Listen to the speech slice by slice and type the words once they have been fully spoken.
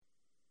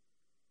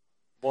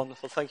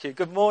Wonderful, thank you.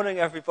 Good morning,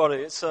 everybody.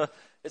 It's an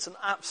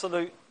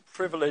absolute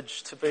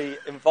privilege to be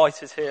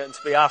invited here and to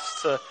be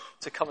asked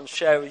to come and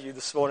share with you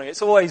this morning.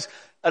 It's always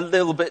a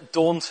little bit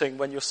daunting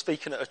when you're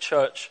speaking at a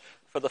church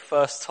for the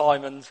first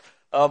time. And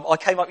I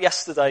came up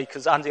yesterday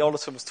because Andy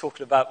Ollerton was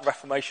talking about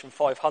Reformation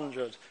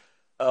 500,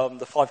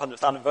 the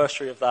 500th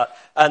anniversary of that.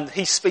 And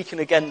he's speaking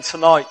again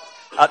tonight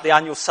at the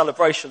annual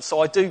celebration. So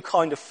I do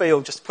kind of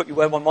feel, just to put you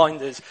where my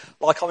mind is,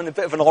 like I'm in a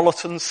bit of an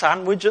Ollerton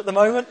sandwich at the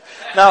moment.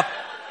 Now,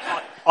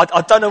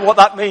 I don't know what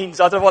that means.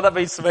 I don't know what that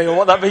means to me or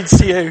what that means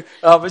to you.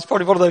 It's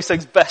probably one of those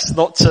things best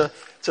not to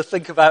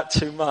think about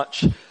too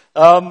much.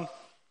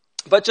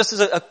 But just as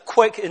a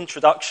quick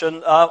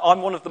introduction,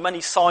 I'm one of the many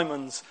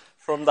Simons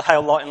from the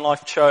Hale Light and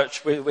Life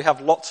Church. We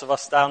have lots of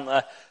us down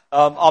there.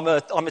 I'm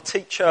a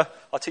teacher.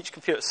 I teach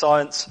computer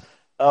science.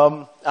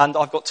 And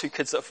I've got two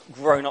kids that have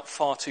grown up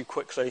far too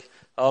quickly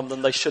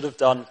than they should have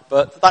done.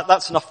 But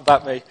that's enough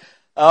about me.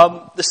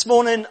 This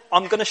morning,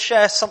 I'm going to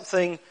share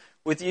something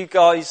with you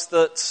guys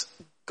that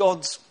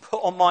God's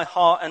put on my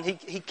heart, and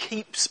he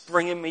keeps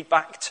bringing me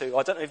back to.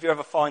 I don't know if you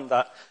ever find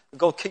that.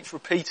 God keeps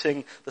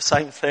repeating the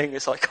same thing.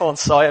 It's like, come on,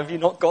 Si, have you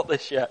not got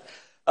this yet?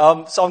 So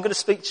I'm going to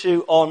speak to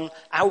you on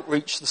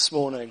outreach this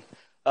morning.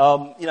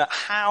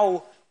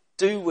 How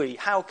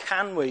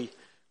can we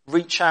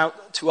reach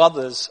out to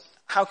others?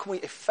 How can we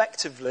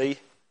effectively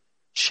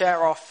share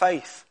our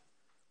faith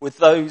with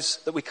those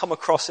that we come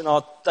across in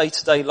our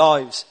day-to-day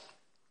lives?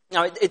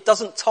 Now, it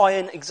doesn't tie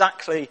in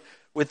exactly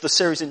with the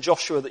series in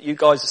Joshua that you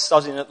guys are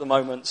studying at the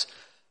moment.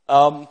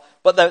 But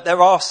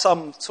there are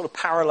some sort of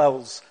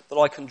parallels that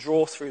I can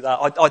draw through that.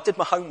 I did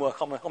my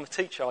homework. I'm a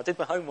teacher. I did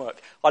my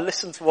homework. I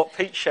listened to what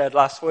Pete shared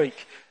last week,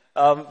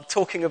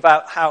 talking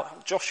about how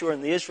Joshua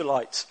and the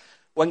Israelites,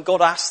 when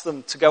God asked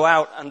them to go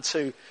out and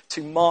to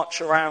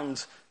march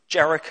around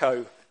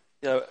Jericho,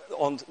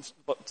 on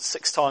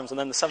 6 times and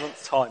then the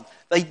 7th time,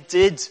 they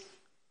did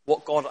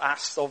what God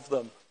asked of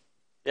them.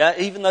 Yeah,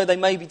 even though they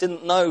maybe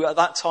didn't know at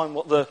that time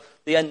what the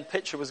end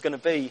picture was going to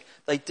be,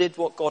 they did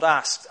what God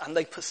asked, and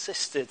they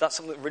persisted. That's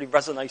something that really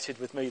resonated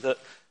with me that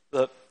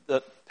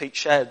Pete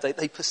shared.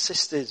 They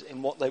persisted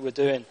in what they were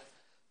doing.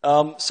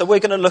 So we're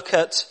going to look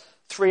at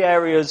 3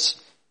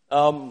 areas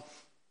around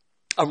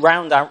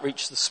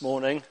outreach this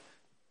morning.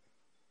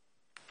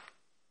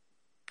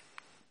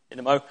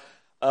 The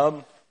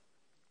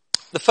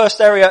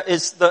first area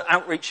is that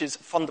outreach is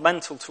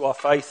fundamental to our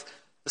faith.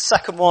 The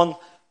second one,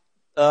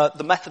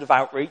 the method of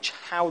outreach,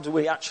 how do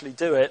we actually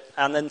do it?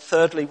 And then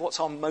thirdly, what's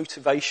our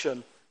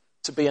motivation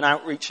to be an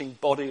outreaching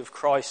body of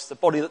Christ, a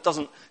body that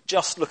doesn't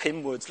just look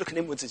inwards. Looking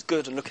inwards is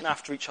good and looking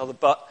after each other,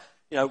 but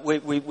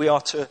we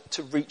are to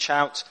reach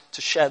out,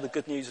 to share the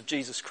good news of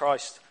Jesus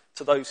Christ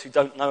to those who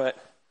don't know it.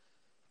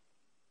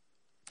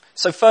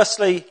 So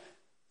firstly,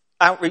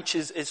 outreach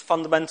is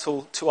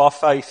fundamental to our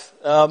faith.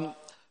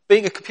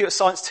 Being a computer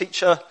science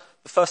teacher,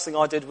 the first thing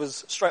I did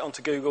was straight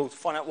onto Google to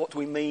find out what do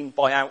we mean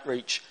by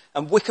outreach.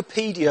 And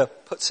Wikipedia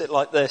puts it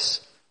like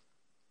this.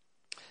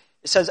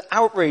 It says,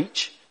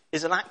 outreach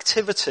is an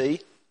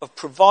activity of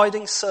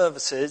providing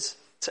services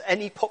to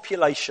any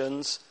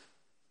populations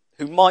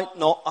who might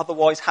not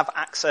otherwise have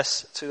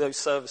access to those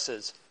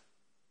services.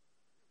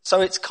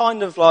 So it's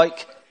kind of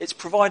like it's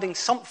providing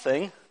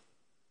something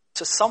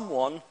to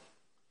someone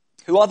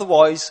who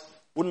otherwise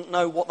wouldn't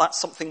know what that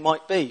something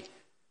might be.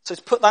 So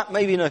to put that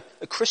maybe in a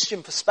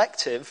Christian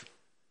perspective,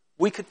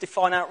 we could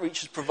define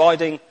outreach as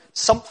providing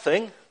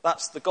something,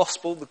 that's the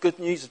gospel, the good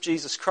news of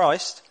Jesus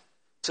Christ,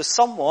 to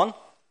someone.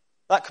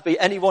 That could be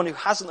anyone who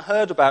hasn't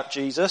heard about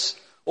Jesus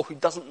or who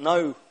doesn't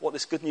know what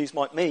this good news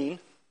might mean.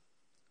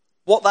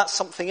 What that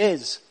something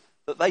is,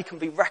 that they can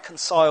be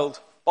reconciled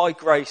by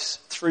grace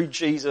through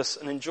Jesus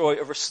and enjoy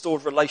a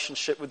restored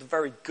relationship with the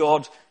very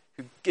God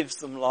who gives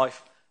them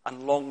life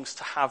and longs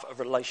to have a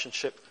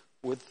relationship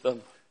with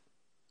them.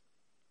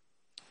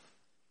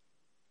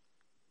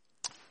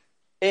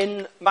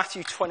 In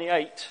Matthew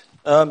 28,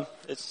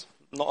 it's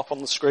not up on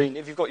the screen,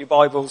 if you've got your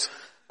Bibles,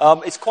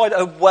 it's quite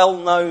a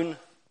well-known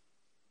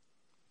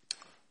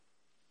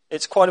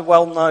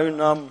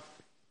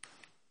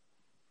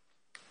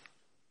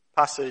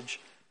passage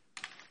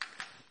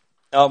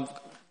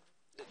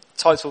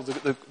titled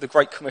the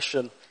Great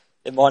Commission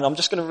in mine. I'm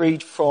just going to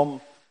read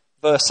from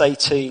verse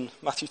 18,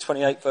 Matthew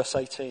 28, verse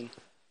 18.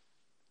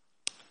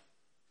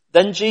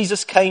 Then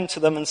Jesus came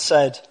to them and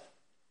said,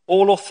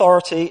 all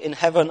authority in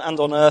heaven and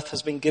on earth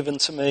has been given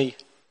to me.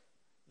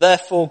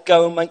 Therefore,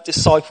 go and make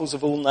disciples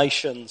of all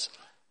nations,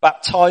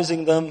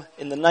 baptizing them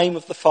in the name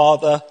of the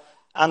Father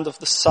and of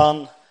the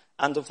Son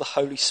and of the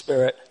Holy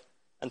Spirit,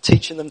 and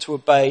teaching them to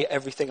obey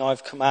everything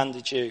I've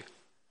commanded you.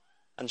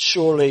 And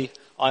surely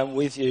I am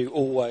with you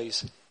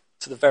always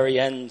to the very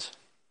end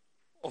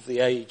of the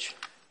age.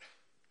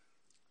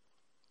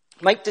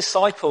 Make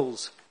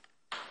disciples.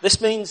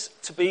 This means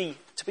to be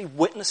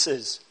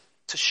witnesses,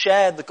 to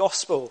share the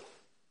gospel,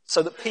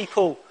 so that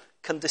people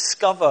can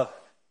discover,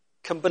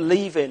 can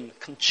believe in,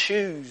 can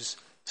choose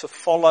to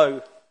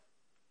follow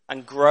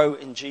and grow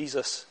in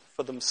Jesus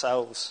for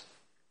themselves.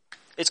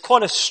 It's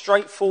quite a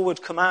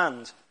straightforward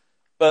command,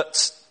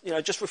 But,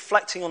 just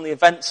reflecting on the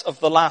events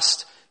of the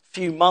last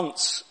few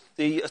months,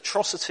 the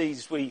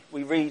atrocities we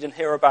read and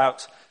hear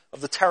about of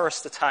the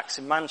terrorist attacks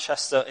in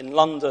Manchester, in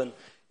London,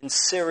 in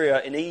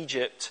Syria, in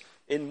Egypt,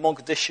 in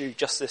Mogadishu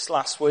just this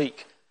last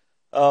week.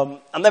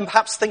 And then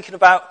perhaps thinking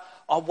about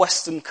our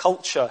Western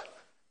culture.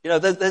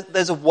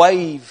 There's a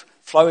wave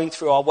flowing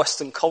through our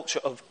Western culture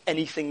of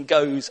anything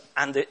goes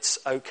and it's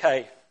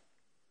okay.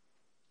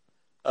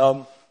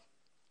 And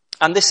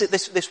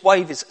this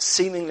wave is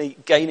seemingly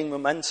gaining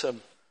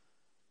momentum.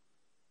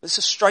 It's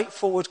a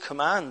straightforward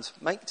command.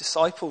 Make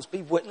disciples,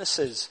 be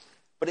witnesses.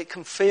 But it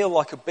can feel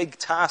like a big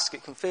task.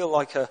 It can feel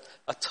like a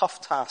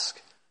tough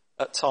task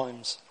at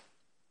times.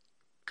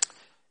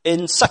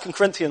 In 2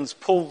 Corinthians,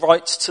 Paul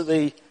writes to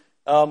the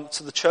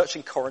church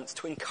in Corinth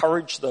to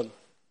encourage them.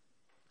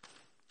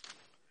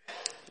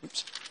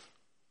 Oops.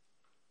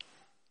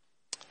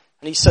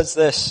 And he says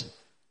this,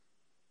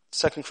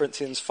 2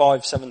 Corinthians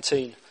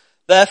 5:17.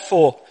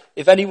 Therefore,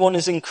 if anyone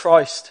is in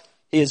Christ,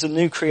 he is a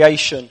new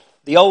creation.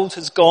 The old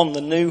has gone, the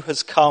new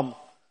has come.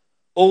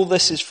 All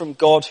this is from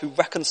God, who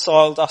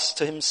reconciled us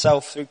to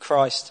himself through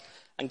Christ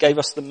and gave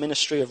us the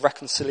ministry of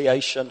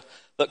reconciliation,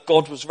 that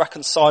God was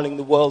reconciling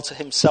the world to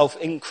himself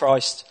in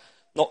Christ,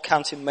 not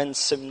counting men's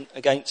sin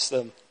against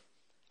them.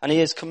 And he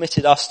has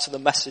committed us to the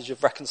message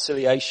of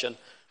reconciliation.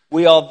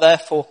 We are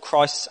therefore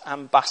Christ's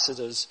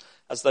ambassadors,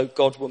 as though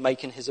God were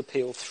making his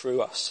appeal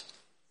through us.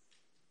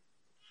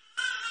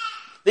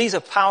 These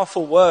are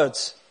powerful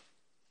words.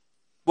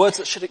 Words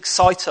that should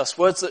excite us.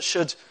 Words that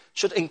should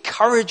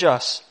encourage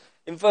us.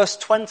 In verse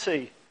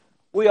 20,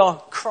 we are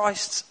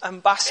Christ's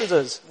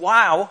ambassadors.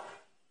 Wow.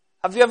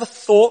 Have you ever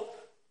thought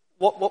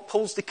what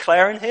Paul's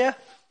declaring here?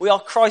 We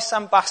are Christ's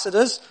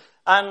ambassadors.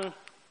 And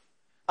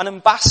an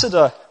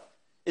ambassador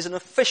is an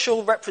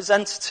official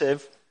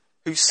representative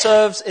who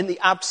serves in the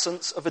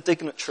absence of a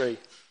dignitary.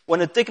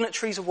 When a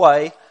dignitary is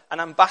away, an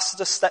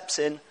ambassador steps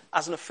in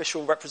as an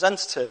official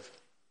representative.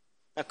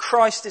 Now,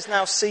 Christ is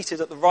now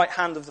seated at the right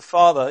hand of the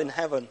Father in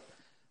heaven.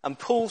 And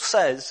Paul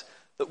says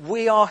that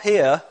we are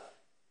here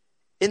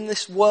in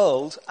this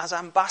world as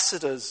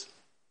ambassadors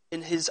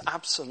in his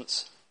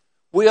absence.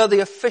 We are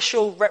the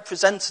official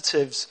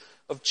representatives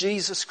of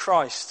Jesus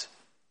Christ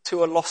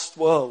to a lost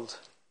world.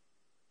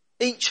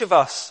 Each of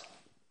us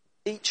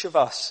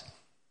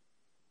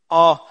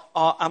are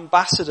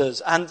ambassadors.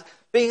 And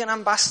being an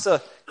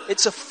ambassador,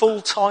 it's a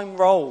full-time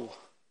role.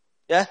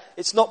 Yeah?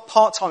 It's not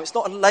part-time. It's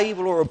not a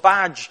label or a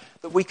badge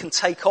that we can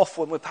take off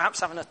when we're perhaps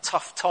having a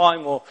tough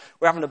time or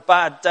we're having a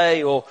bad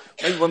day or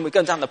maybe when we're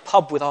going down the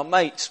pub with our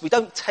mates. We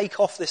don't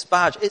take off this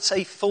badge. It's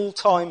a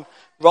full-time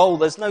role.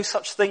 There's no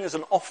such thing as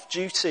an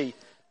off-duty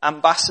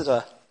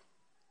ambassador.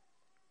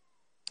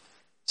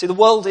 See, the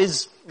world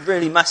is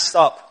really messed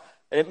up.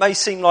 And it may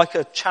seem like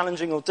a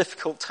challenging or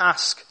difficult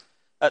task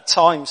at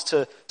times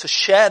to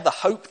share the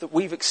hope that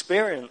we've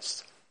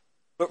experienced.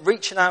 But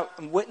reaching out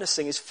and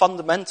witnessing is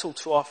fundamental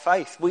to our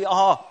faith. We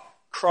are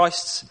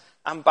Christ's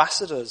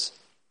ambassadors.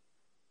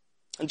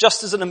 And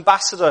just as an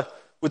ambassador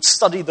would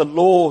study the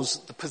laws,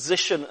 the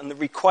position and the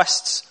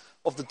requests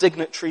of the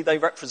dignitary they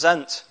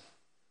represent,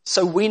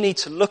 so we need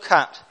to look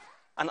at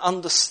and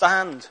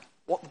understand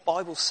what the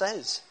Bible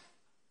says.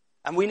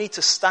 And we need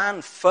to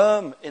stand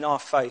firm in our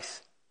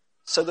faith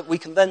so that we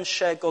can then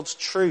share God's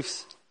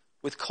truth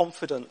with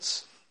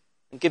confidence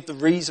and give the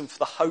reason for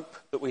the hope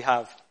that we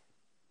have.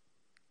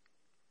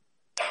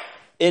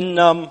 In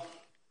 1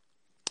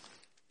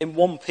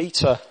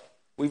 Peter,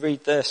 we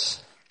read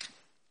this.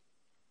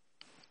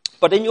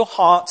 But in your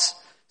hearts,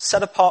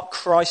 set apart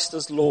Christ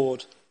as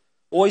Lord.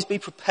 Always be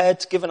prepared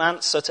to give an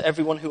answer to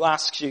everyone who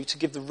asks you, to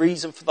give the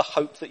reason for the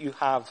hope that you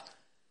have.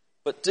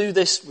 But do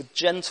this with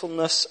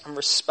gentleness and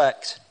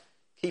respect,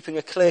 keeping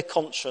a clear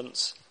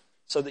conscience,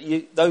 so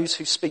that those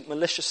who speak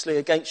maliciously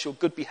against your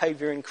good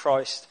behavior in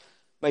Christ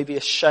may be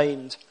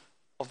ashamed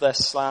of their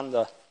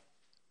slander.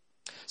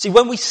 See,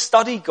 when we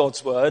study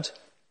God's word,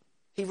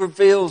 he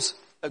reveals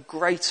a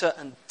greater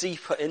and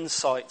deeper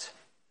insight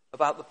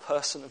about the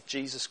person of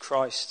Jesus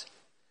Christ.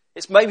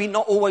 It's maybe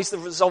not always the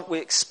result we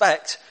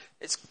expect.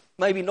 It's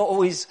maybe not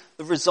always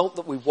the result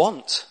that we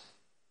want.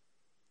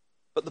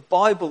 But the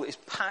Bible is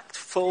packed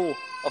full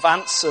of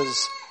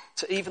answers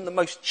to even the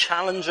most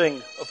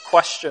challenging of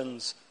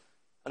questions,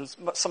 and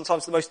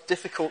sometimes the most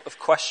difficult of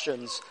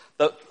questions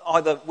that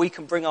either we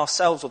can bring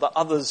ourselves or that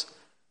others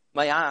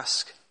may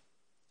ask.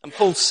 And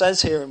Paul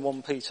says here in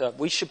 1 Peter,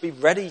 we should be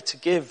ready to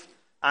give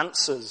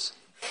answers.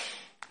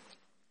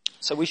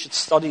 So we should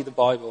study the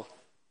Bible.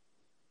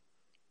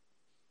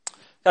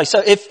 Okay,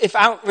 so if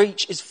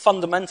outreach is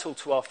fundamental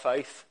to our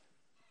faith,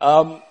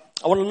 I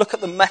want to look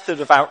at the method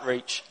of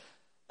outreach.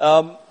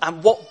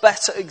 And what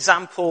better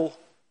example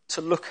to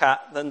look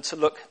at than to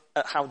look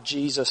at how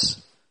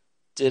Jesus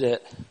did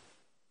it.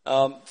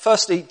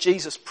 Firstly,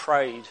 Jesus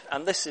prayed,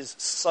 and this is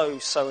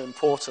so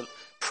important.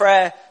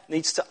 Prayer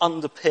needs to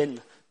underpin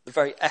the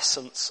very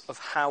essence of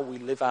how we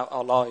live out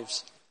our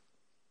lives.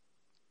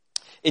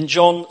 In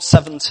John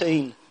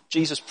 17,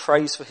 Jesus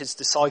prays for his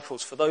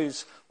disciples, for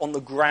those on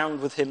the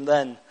ground with him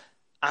then,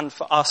 and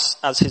for us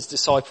as his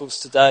disciples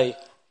today.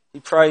 He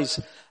prays,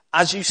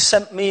 as you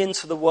sent me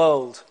into the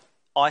world,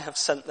 I have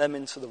sent them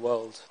into the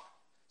world.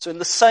 So in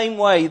the same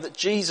way that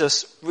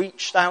Jesus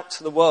reached out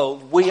to the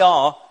world, we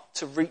are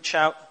to reach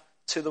out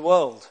to the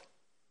world.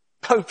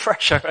 No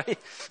pressure, eh?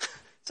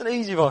 It's an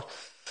easy one.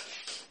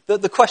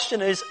 The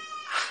question is,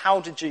 how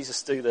did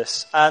Jesus do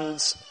this?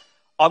 And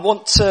I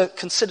want to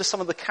consider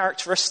some of the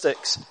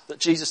characteristics that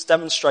Jesus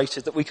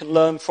demonstrated that we can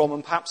learn from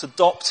and perhaps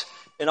adopt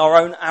in our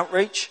own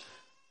outreach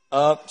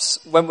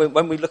when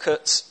we look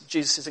at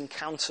Jesus'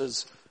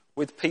 encounters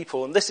with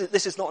people. And this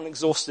is not an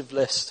exhaustive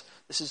list.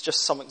 This is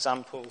just some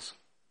examples.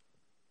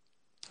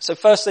 So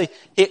firstly,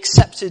 he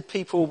accepted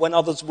people when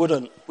others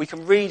wouldn't. We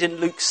can read in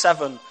Luke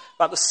 7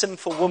 about the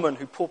sinful woman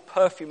who poured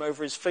perfume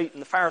over his feet,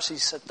 and the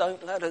Pharisees said,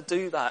 don't let her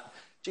do that.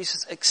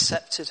 Jesus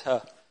accepted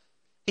her.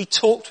 He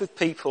talked with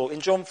people.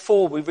 In John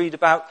 4, we read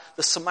about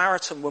the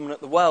Samaritan woman at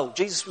the well.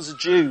 Jesus was a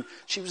Jew.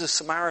 She was a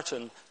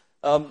Samaritan.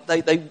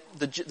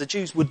 The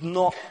Jews would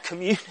not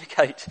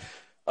communicate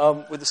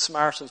with the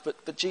Samaritans,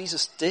 but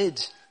Jesus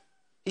did.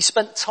 He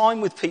spent time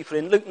with people.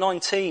 In Luke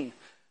 19,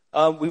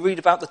 we read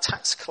about the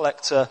tax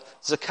collector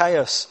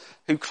Zacchaeus,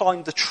 who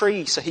climbed the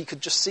tree so he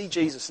could just see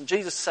Jesus. And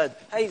Jesus said,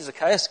 hey,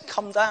 Zacchaeus,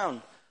 come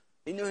down.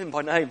 He knew him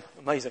by name.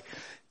 Amazing.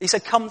 He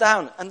said, come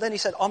down. And then he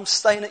said, I'm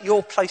staying at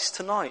your place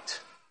tonight.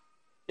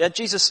 Yeah,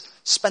 Jesus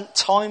spent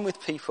time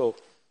with people.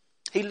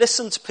 He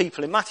listened to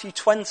people. In Matthew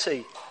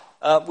 20,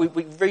 we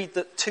read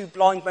that 2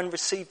 blind men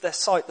received their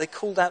sight. They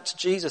called out to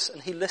Jesus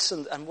and he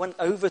listened and went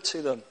over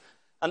to them.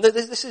 And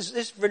this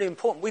is really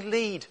important. We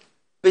lead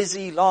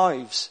busy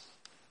lives.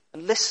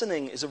 And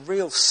listening is a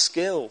real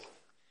skill.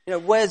 You know,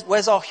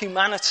 where's our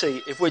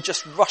humanity if we're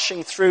just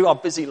rushing through our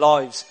busy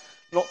lives,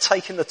 not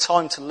taking the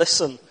time to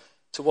listen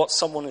to what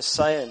someone is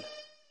saying?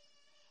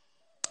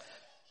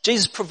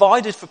 Jesus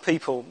provided for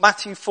people.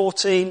 Matthew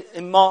 14,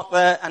 in Mark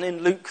there, and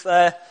in Luke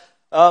there,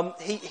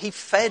 he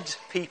fed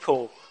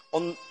people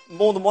on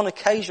more than one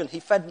occasion.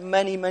 He fed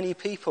many, many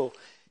people.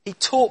 He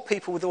taught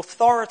people with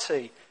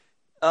authority.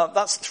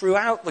 That's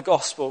throughout the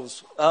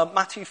Gospels.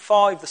 Matthew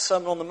 5, the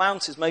Sermon on the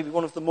Mount, is maybe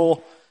one of the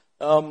more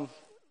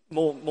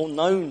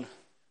known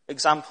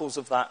examples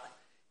of that.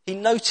 He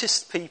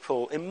noticed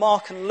people. In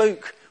Mark and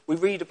Luke, we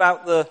read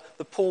about the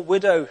poor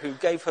widow who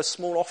gave her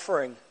small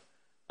offering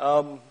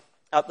at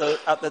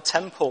the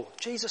temple.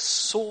 Jesus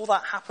saw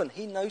that happen.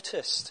 He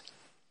noticed.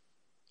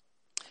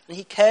 And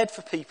he cared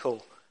for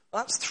people.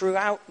 That's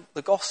throughout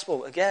the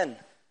gospel. Again,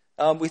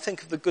 we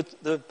think of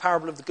the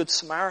parable of the Good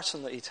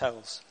Samaritan that he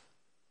tells.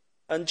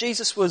 And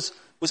Jesus was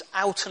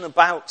out and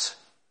about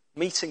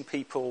meeting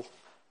people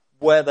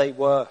where they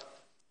were.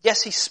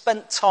 Yes, he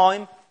spent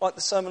time, like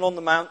the Sermon on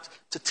the Mount,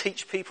 to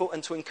teach people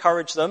and to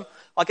encourage them.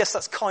 I guess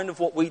that's kind of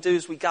what we do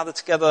as we gather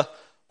together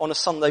on a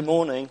Sunday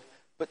morning.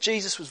 But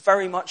Jesus was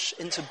very much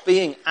into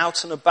being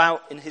out and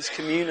about in his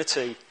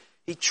community.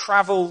 He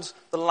travelled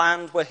the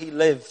land where he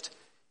lived.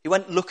 He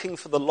went looking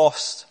for the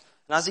lost.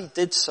 And as he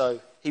did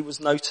so, he was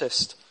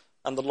noticed,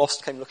 and the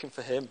lost came looking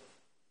for him.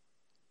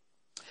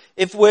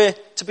 If we're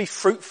to be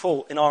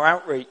fruitful in our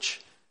outreach,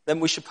 then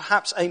we should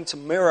perhaps aim to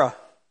mirror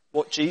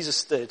what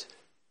Jesus did.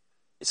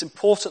 It's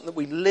important that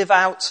we live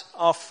out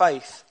our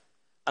faith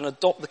and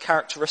adopt the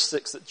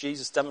characteristics that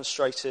Jesus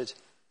demonstrated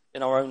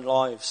in our own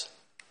lives.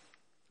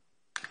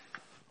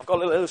 I've got a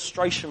little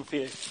illustration for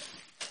you.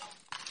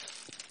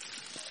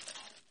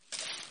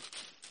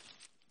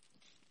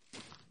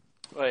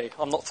 Wait,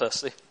 I'm not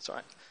thirsty. It's all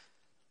right.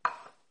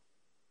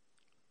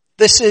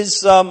 This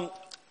is a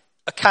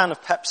can of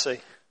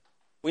Pepsi.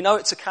 We know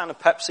it's a can of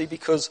Pepsi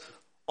because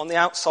on the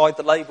outside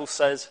the label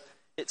says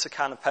it's a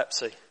can of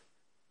Pepsi.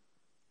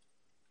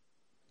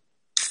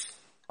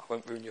 I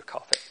won't ruin your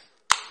carpet.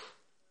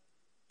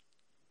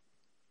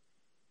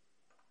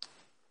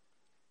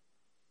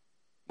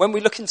 When we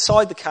look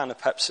inside the can of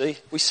Pepsi,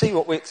 we see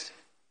what we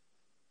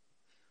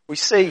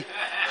see.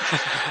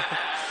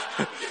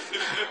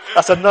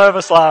 That's a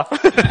nervous laugh.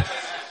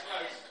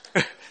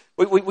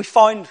 we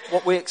find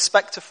what we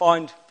expect to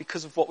find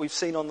because of what we've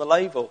seen on the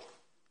label.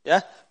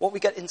 Yeah? What we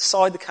get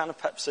inside the can of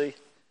Pepsi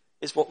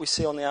is what we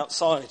see on the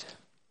outside.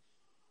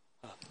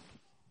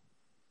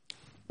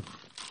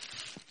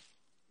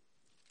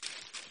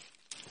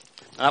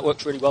 And that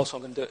works really well, so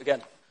I'm going to do it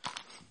again.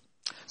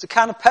 It's a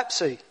can of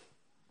Pepsi. It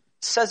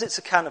says it's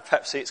a can of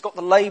Pepsi. It's got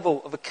the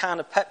label of a can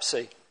of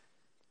Pepsi.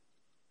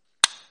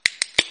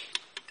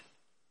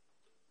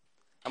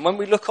 And when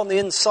we look on the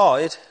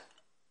inside,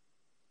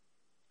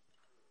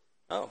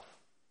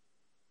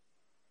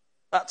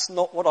 that's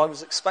not what I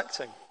was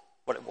expecting.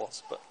 Well, it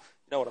was, but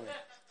you know what I mean.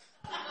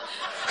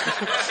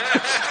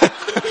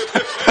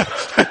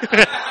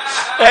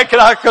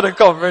 I could have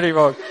gone really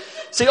wrong.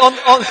 See, on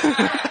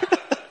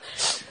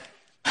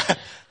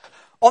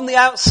the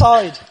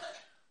outside,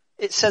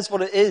 it says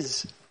what it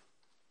is.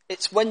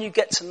 It's when you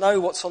get to know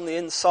what's on the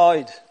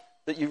inside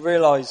that you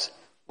realise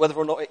whether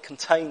or not it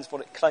contains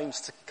what it claims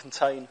to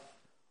contain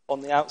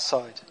on the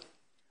outside.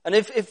 And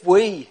if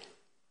we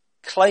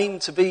claim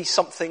to be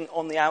something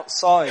on the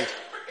outside,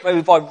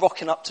 maybe by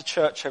rocking up to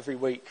church every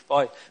week,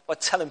 by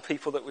telling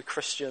people that we're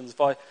Christians,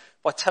 by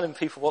by telling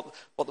people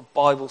what the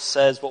Bible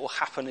says, what will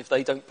happen if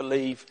they don't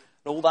believe,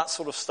 and all that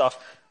sort of stuff.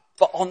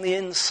 But on the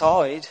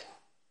inside,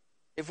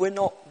 if we're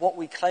not what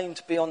we claim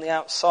to be on the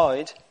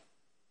outside,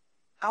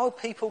 how are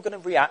people going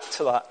to react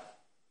to that?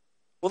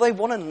 Will they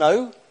want to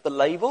know the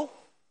label?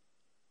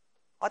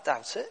 I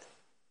doubt it.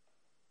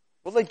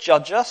 Will they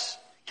judge us?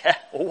 Yeah,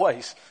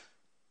 always.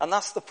 And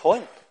that's the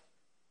point.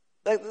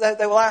 They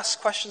will ask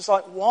questions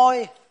like,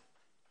 why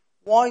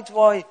do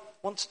I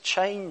want to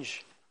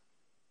change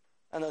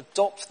and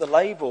adopt the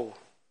label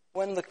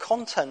when the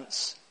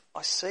contents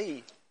I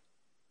see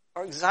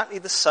are exactly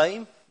the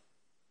same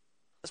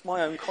as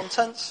my own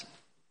contents?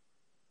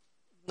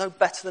 No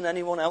better than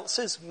anyone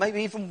else's,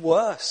 maybe even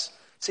worse.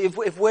 See,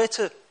 if we're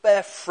to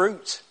bear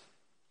fruit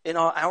in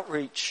our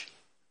outreach,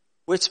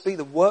 we're to be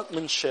the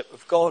workmanship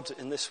of God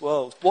in this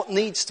world. What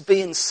needs to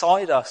be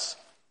inside us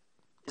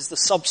is the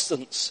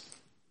substance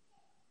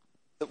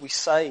that we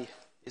say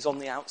is on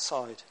the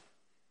outside.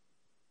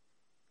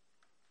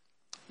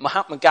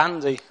 Mahatma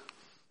Gandhi,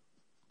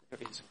 he's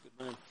a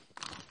good man,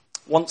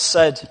 once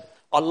said,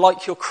 "I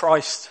like your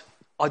Christ,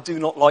 I do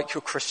not like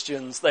your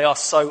Christians. They are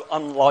so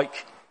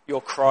unlike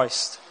your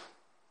Christ."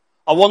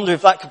 I wonder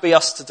if that could be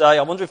us today.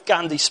 I wonder if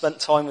Gandhi spent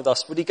time with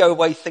us. Would he go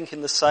away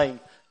thinking the same,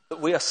 that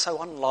we are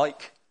so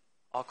unlike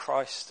our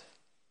Christ?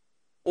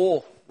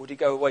 Or would he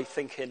go away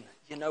thinking,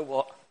 you know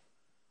what?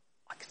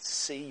 I can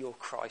see your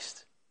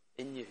Christ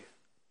in you.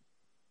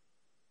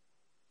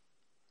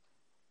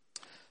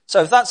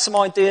 So if that's some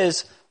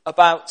ideas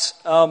about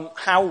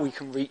how we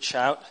can reach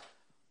out,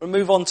 we'll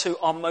move on to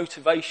our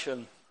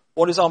motivation.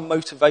 What is our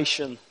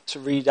motivation to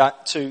reach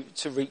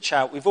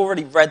out? We've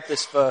already read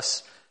this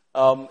verse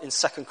in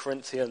 2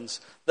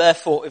 Corinthians.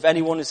 Therefore, if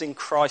anyone is in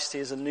Christ, he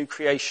is a new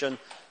creation.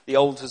 The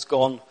old has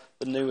gone,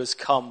 the new has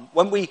come.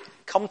 When we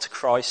come to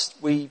Christ,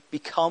 we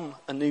become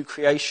a new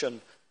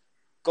creation.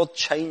 God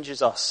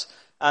changes us.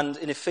 And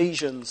in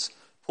Ephesians,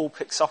 Paul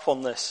picks up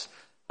on this.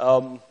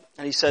 And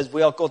he says,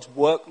 we are God's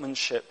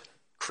workmanship,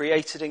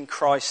 created in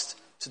Christ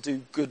to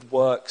do good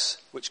works,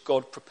 which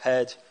God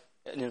prepared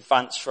in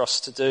advance for us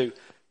to do.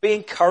 Be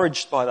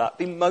encouraged by that.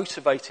 Be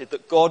motivated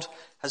that God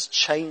has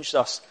changed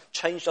us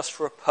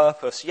for a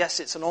purpose. Yes,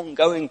 it's an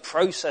ongoing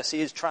process.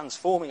 He is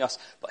transforming us,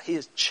 but he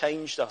has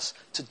changed us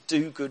to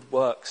do good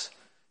works.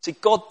 See,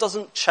 God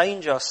doesn't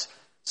change us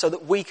so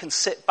that we can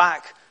sit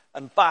back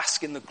and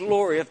bask in the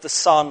glory of the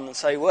Son and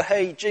say, well,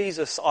 hey,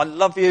 Jesus, I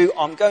love you.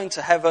 I'm going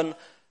to heaven.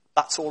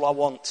 That's all I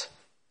want.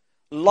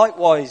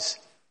 Likewise,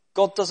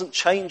 God doesn't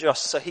change us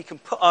so he can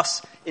put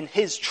us in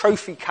his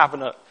trophy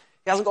cabinet.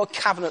 He hasn't got a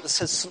cabinet that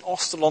says St.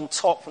 Austell on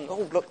top and,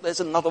 oh, look, there's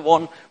another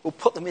one. We'll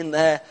put them in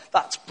there.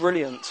 That's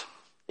brilliant.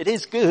 It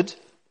is good,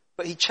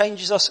 but he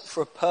changes us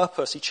for a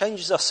purpose. He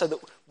changes us so that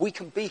we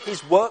can be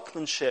his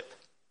workmanship,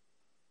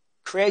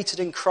 created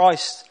in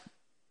Christ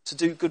to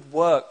do good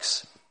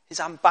works, his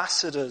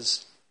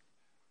ambassadors.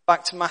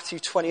 Back to Matthew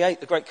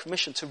 28, the Great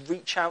Commission, to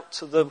reach out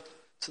to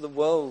the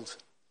world,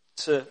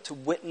 to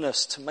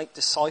witness, to make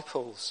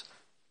disciples.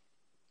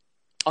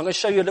 I'm going to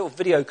show you a little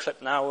video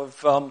clip now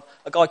of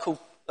a guy called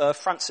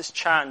Francis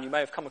Chan. You may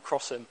have come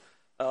across him.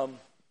 I'll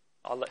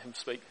let him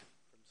speak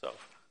for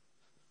himself.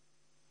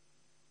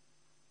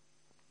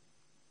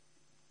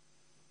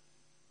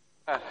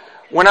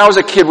 When I was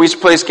a kid, we used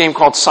to play this game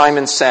called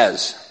Simon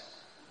Says.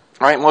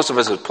 Right? Most of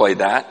us have played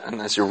that,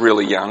 unless you're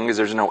really young, because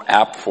there's no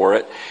app for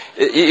it.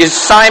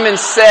 Simon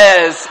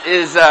Says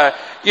is,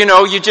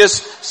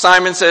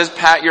 Simon says,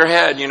 pat your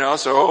head,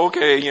 so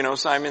okay,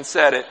 Simon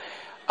said it.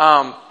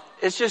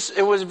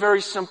 It was a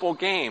very simple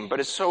game, but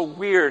it's so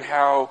weird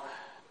how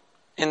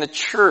in the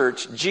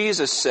church,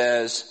 Jesus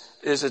says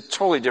is a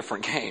totally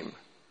different game.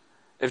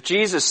 If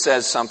Jesus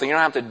says something, you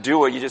don't have to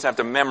do it, you just have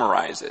to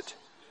memorize it.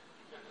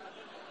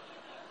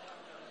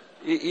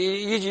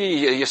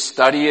 You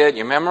study it,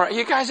 you memorize.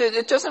 You guys,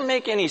 it doesn't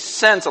make any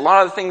sense, a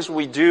lot of the things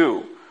we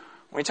do.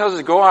 When he tells us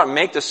to go out and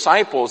make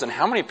disciples, and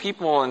how many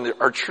people in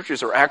our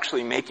churches are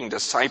actually making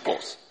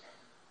disciples?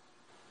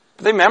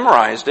 They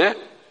memorized it.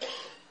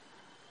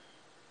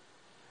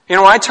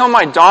 I tell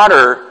my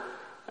daughter,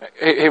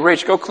 hey,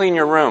 Rach, go clean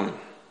your room.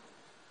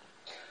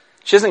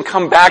 She doesn't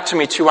come back to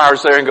me 2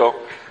 hours later and go,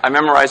 I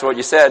memorized what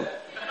you said.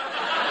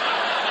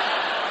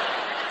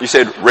 You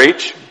said,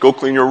 Rach, go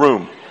clean your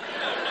room.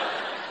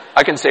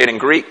 I can say it in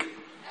Greek.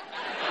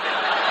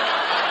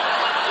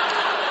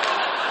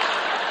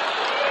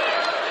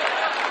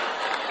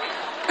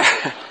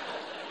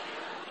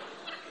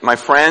 My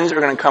friends are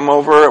going to come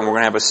over and we're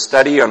going to have a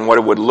study on what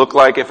it would look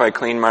like if I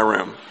cleaned my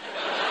room.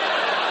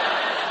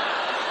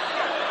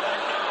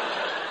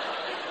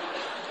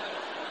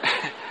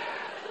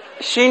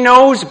 She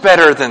knows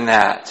better than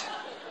that.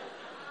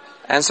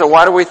 And so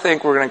why do we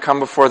think we're going to come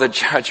before the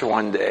judge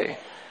one day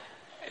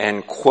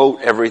and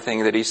quote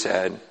everything that he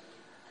said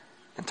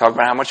and talk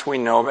about how much we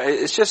know?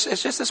 It's just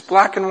this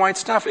black and white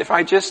stuff. If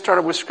I just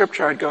started with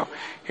Scripture, I'd go,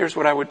 here's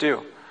what I would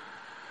do.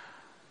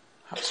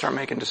 I'd start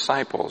making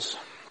disciples.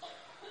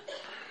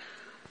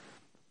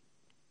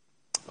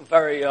 A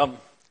very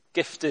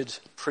gifted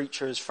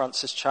preacher is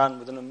Francis Chan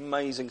with an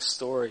amazing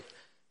story.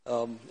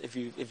 If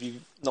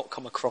you've not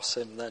come across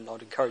him, then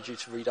I'd encourage you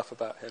to read up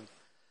about him.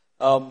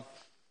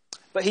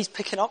 But he's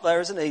picking up there,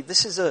 isn't he?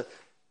 This is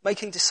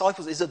making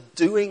disciples is a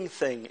doing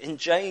thing. In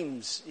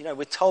James,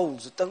 we're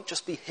told, don't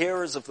just be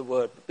hearers of the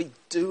word, but be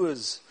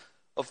doers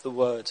of the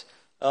word.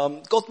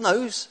 God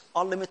knows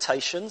our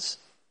limitations.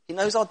 He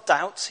knows our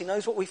doubts. He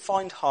knows what we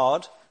find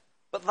hard.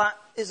 But that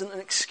isn't an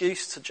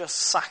excuse to just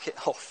sack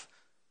it off.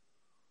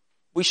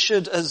 We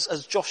should,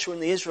 as Joshua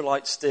and the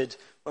Israelites did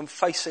when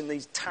facing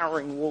these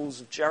towering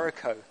walls of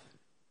Jericho,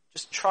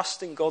 just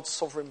trust in God's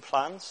sovereign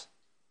plans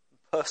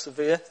and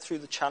persevere through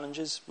the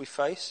challenges we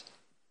face.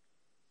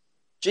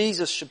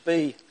 Jesus should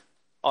be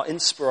our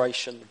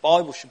inspiration. The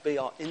Bible should be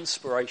our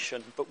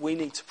inspiration, but we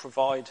need to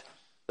provide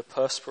the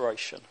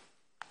perspiration.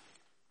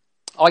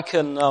 I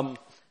can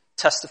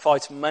testify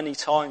to many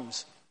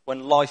times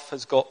when life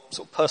has got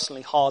sort of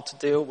personally hard to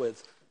deal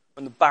with,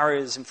 when the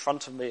barriers in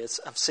front of me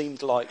have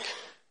seemed like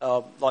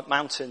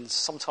mountains,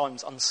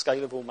 sometimes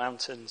unscalable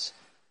mountains.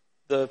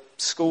 The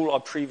school I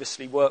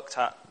previously worked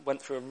at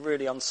went through a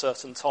really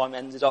uncertain time,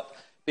 ended up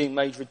being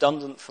made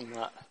redundant from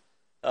that.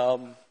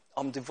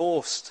 I'm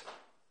divorced.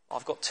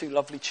 I've got 2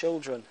 lovely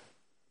children.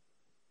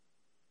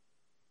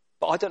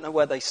 But I don't know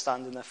where they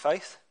stand in their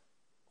faith.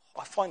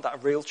 I find that a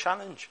real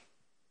challenge.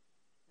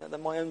 They're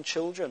my own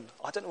children.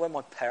 I don't know where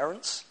my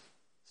parents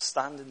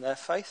stand in their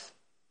faith.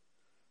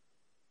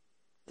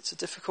 It's a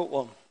difficult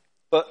one.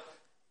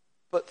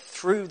 But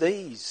through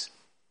these,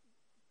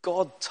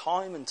 God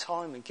time and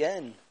time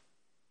again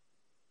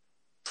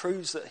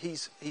proves that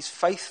he's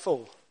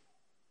faithful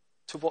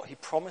to what he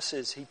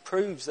promises. He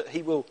proves that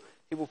he will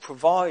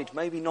provide,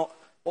 maybe not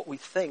what we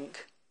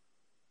think,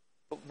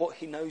 but what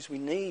he knows we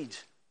need.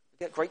 We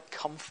get great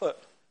comfort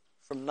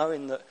from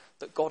knowing that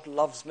God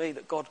loves me,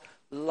 that God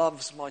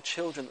loves my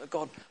children, that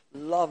God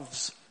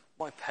loves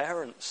my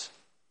parents,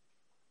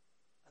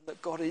 and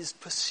that God is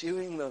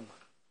pursuing them.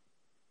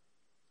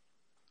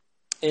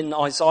 In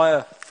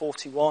Isaiah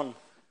 41,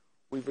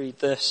 we read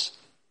this: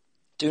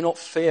 "Do not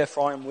fear,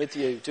 for I am with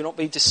you. Do not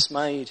be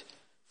dismayed,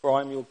 for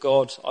I am your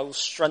God. I will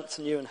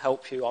strengthen you and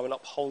help you. I will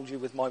uphold you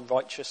with my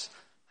righteous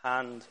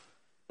hand."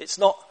 It's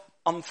not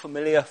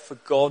unfamiliar for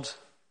God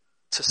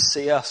to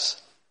see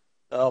us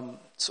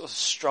sort of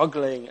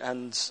struggling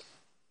and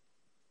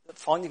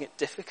finding it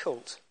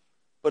difficult.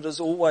 But as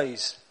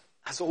always,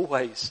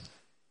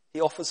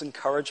 he offers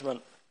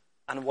encouragement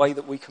and a way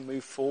that we can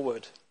move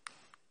forward.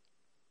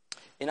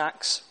 In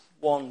Acts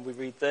 1, we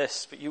read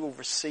this: "But you will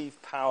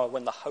receive power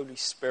when the Holy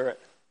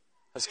Spirit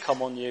has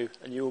come on you,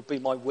 and you will be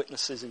my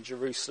witnesses in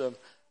Jerusalem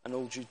and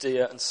all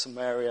Judea and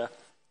Samaria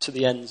to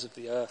the ends of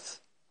the earth."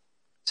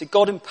 See,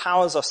 God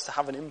empowers us to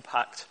have an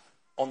impact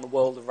on the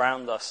world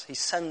around us. He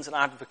sends an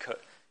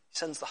advocate. He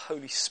sends the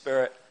Holy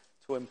Spirit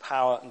to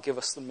empower and give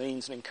us the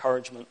means and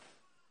encouragement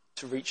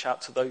to reach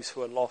out to those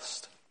who are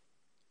lost.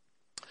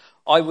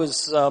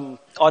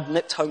 I'd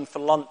nipped home for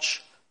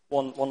lunch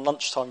one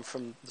lunchtime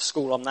from the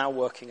school I'm now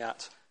working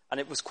at, and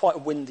it was quite a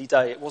windy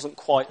day. It wasn't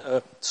quite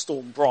a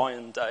Storm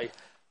Brian day,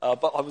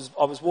 but I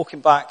was walking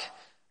back,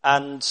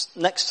 and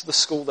next to the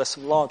school there's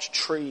some large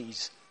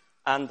trees,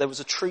 and there was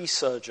a tree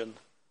surgeon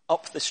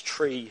up this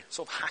tree,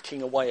 sort of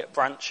hacking away at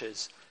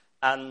branches,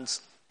 and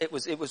it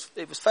was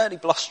fairly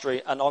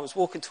blustery. And I was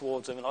walking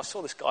towards him, and I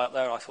saw this guy up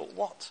there, and I thought,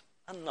 what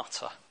a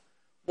nutter!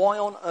 Why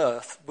on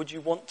earth would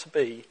you want to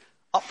be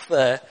up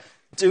there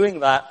doing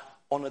that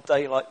on a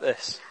day like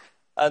this?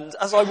 And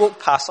as I walked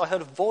past, I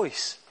heard a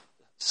voice,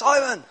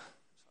 "Simon!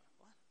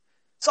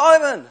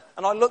 Simon!"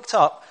 And I looked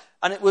up,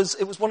 and it was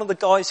one of the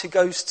guys who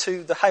goes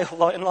to the Hale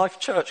Light and Life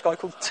Church, a guy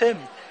called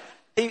Tim.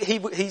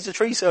 He's a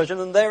tree surgeon,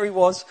 and there he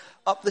was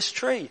up this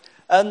tree.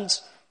 And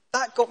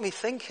that got me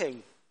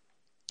thinking.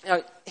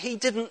 He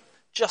didn't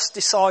just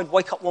decide,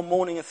 wake up one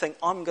morning and think,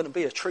 I'm going to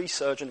be a tree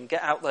surgeon and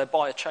get out there,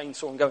 buy a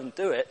chainsaw and go and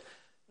do it.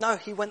 No,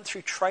 he went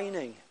through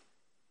training.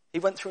 He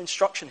went through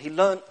instruction. He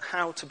learned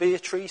how to be a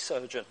tree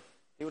surgeon.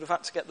 He would have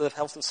had to get the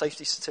health and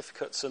safety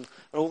certificates and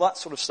all that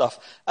sort of stuff.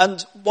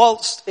 And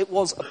whilst it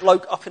was a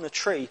bloke up in a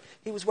tree,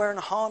 he was wearing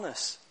a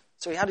harness.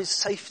 So he had his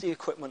safety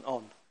equipment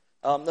on.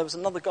 There was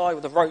another guy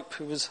with a rope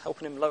who was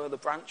helping him lower the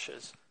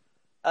branches.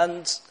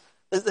 And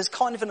there's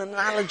kind of an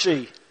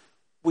analogy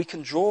we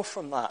can draw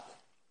from that.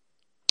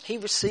 He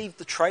received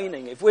the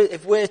training. If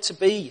we're to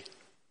be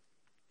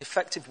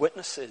effective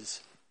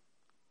witnesses,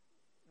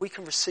 we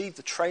can receive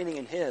the training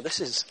in here.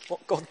 This is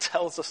what God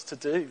tells us to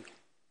do.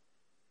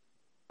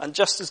 And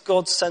just as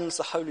God sends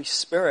the Holy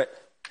Spirit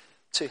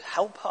to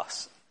help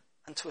us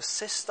and to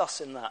assist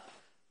us in that,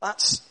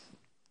 that's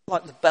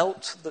like the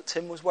belt that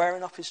Tim was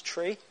wearing up his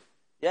tree.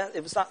 Yeah,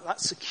 it was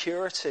that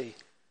security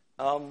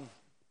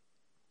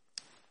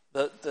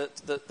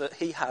that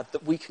he had,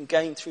 that we can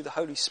gain through the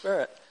Holy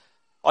Spirit.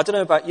 I don't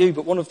know about you,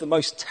 but one of the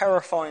most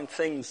terrifying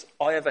things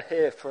I ever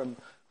hear from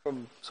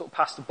sort of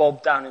Pastor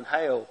Bob down in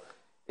Hale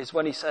is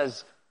when he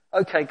says,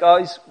 "Okay,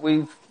 guys,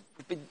 we've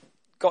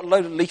got a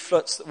load of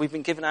leaflets that we've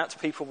been giving out to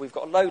people. We've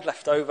got a load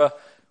left over.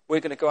 We're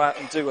going to go out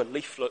and do a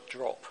leaflet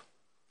drop."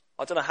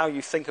 I don't know how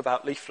you think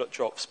about leaflet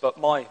drops, but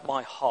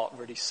my heart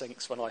really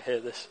sinks when I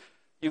hear this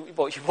You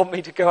want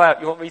me to go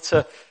out? You want me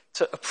to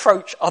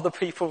approach other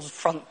people's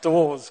front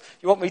doors?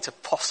 You want me to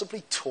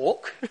possibly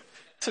talk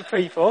to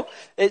people?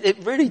 It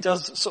really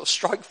does sort of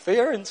strike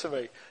fear into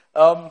me.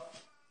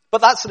 But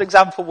that's an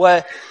example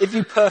where if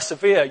you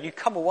persevere, you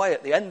come away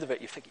at the end of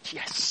it, you think,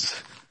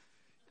 yes,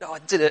 I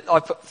did it. I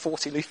put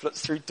 40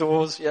 leaflets through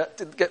doors,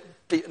 didn't get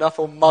beaten up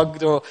or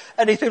mugged or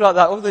anything like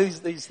that. All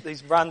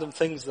these random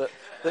things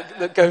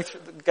that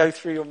go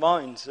through your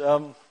mind. I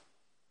don't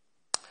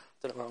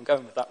know where I'm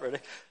going with that really.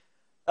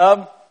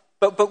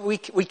 But we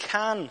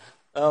can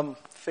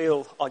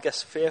feel, I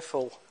guess,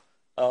 fearful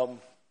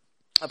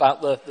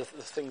about the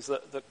things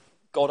that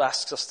God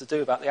asks us to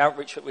do, about the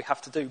outreach that we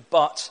have to do.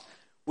 But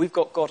we've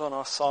got God on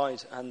our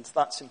side, and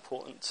that's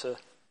important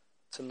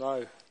to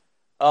know.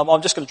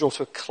 I'm just going to draw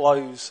to a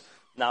close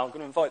now. I'm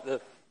going to invite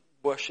the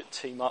worship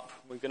team up.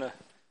 We're going to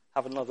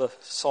have another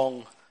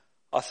song,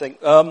 I think.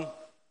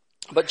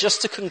 But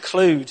just to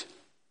conclude,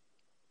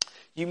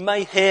 you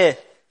may hear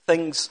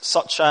things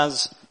such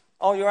as,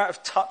 oh, you're out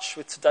of touch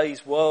with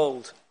today's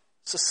world.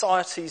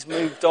 Society's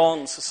moved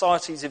on.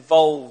 Society's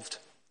evolved.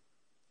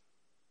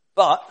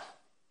 But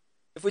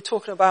if we're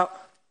talking about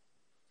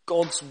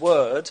God's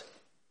word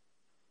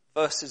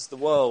versus the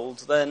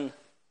world, then,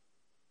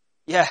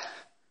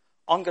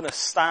 I'm going to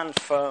stand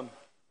firm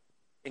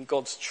in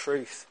God's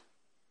truth.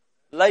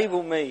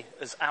 Label me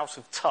as out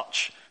of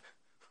touch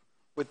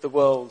with the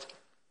world.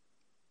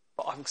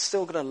 But I'm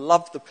still going to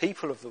love the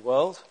people of the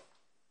world.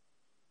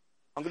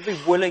 I'm going to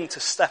be willing to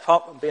step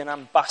up and be an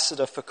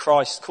ambassador for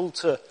Christ, called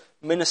to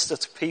minister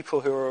to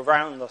people who are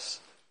around us,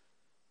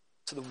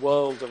 to the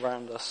world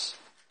around us.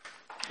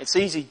 It's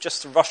easy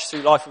just to rush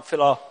through life and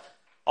fill our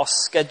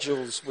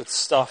schedules with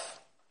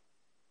stuff.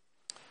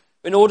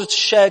 In order to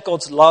share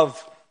God's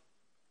love,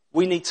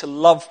 we need to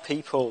love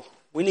people.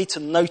 We need to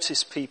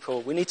notice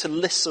people. We need to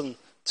listen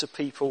to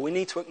people. We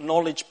need to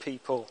acknowledge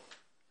people.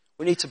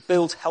 We need to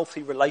build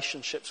healthy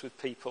relationships with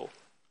people.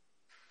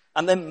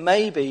 And then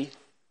maybe,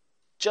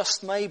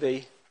 just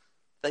maybe,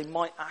 they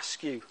might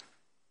ask you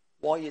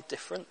why you're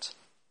different.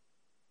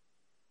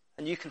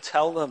 And you can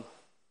tell them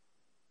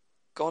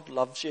God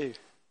loves you,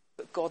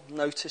 that God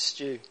noticed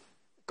you,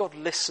 that God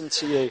listened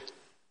to you,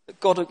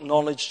 that God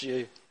acknowledged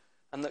you,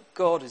 and that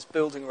God is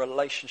building a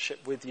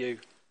relationship with you,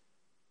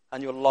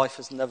 and your life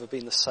has never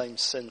been the same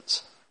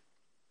since.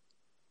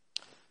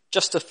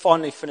 Just to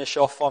finally finish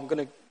off, I'm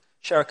going to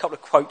share a couple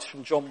of quotes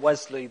from John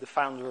Wesley, the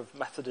founder of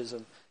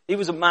Methodism. He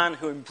was a man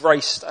who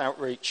embraced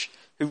outreach,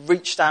 who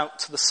reached out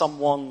to the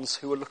someones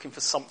who were looking for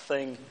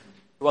something,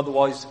 who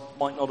otherwise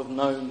might not have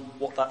known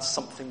what that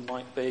something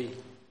might be.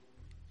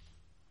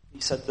 He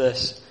said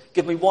this,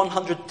 "Give me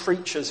 100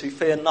 preachers who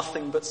fear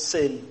nothing but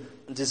sin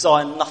and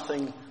desire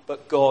nothing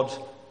but God,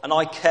 and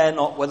I care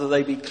not whether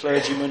they be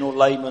clergymen or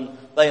laymen.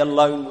 They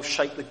alone will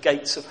shake the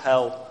gates of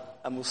hell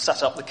and will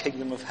set up the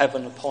kingdom of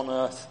heaven upon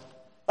earth."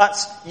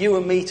 That's you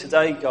and me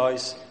today,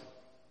 guys.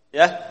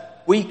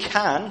 We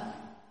can,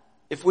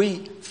 if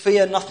we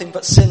fear nothing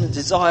but sin and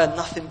desire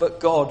nothing but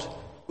God,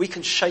 we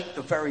can shake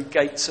the very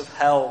gates of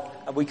hell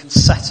and we can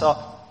set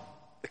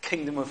up the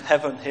kingdom of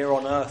heaven here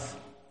on earth.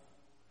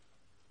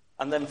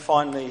 And then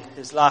finally,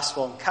 his last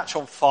one, catch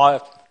on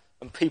fire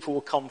and people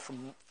will come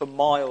for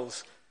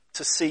miles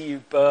to see you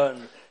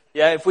burn.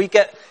 If we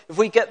get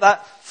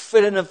that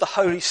filling of the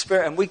Holy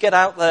Spirit and we get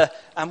out there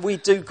and we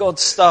do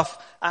God's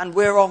stuff and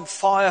we're on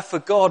fire for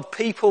God,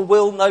 people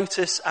will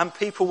notice and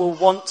people will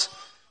want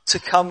to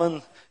come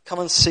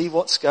and see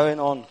what's going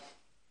on.